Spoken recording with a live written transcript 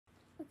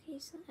Okay,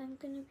 so I'm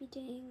gonna be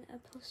doing a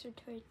poster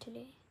tour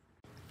today.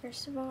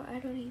 First of all, I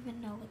don't even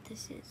know what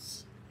this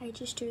is. I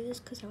just drew this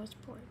because I was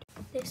bored.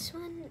 This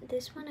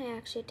one I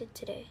actually did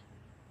today.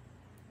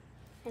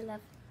 I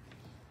love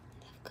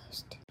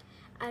ghost.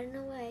 I don't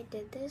know why I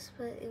did this,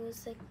 but it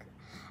was like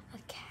a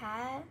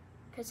cat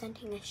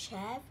presenting a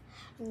chef,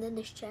 and then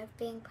the chef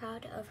being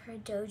proud of her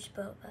Doge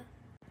boba.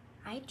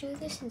 I drew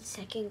this in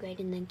 2nd grade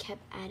and then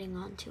kept adding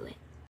on to it.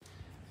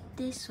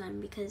 This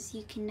one, because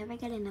you can never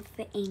get enough of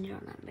the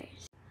angel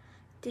numbers.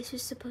 This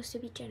was supposed to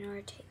be Jenna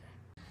Ortega.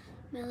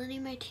 Melanie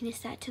Martinez,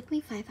 that took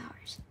me 5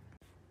 hours.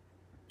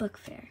 Book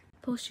fair.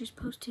 Posters,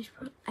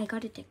 I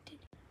got addicted.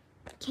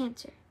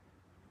 Cancer.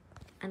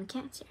 I'm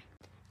Cancer.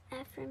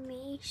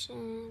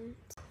 Affirmations.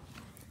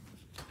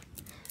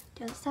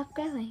 Don't stop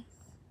growing.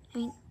 I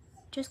mean,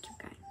 just keep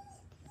going.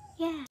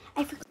 Yeah,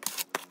 I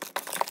forgot.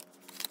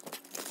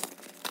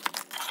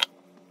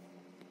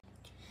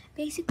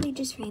 Basically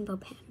just rainbow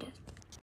panda.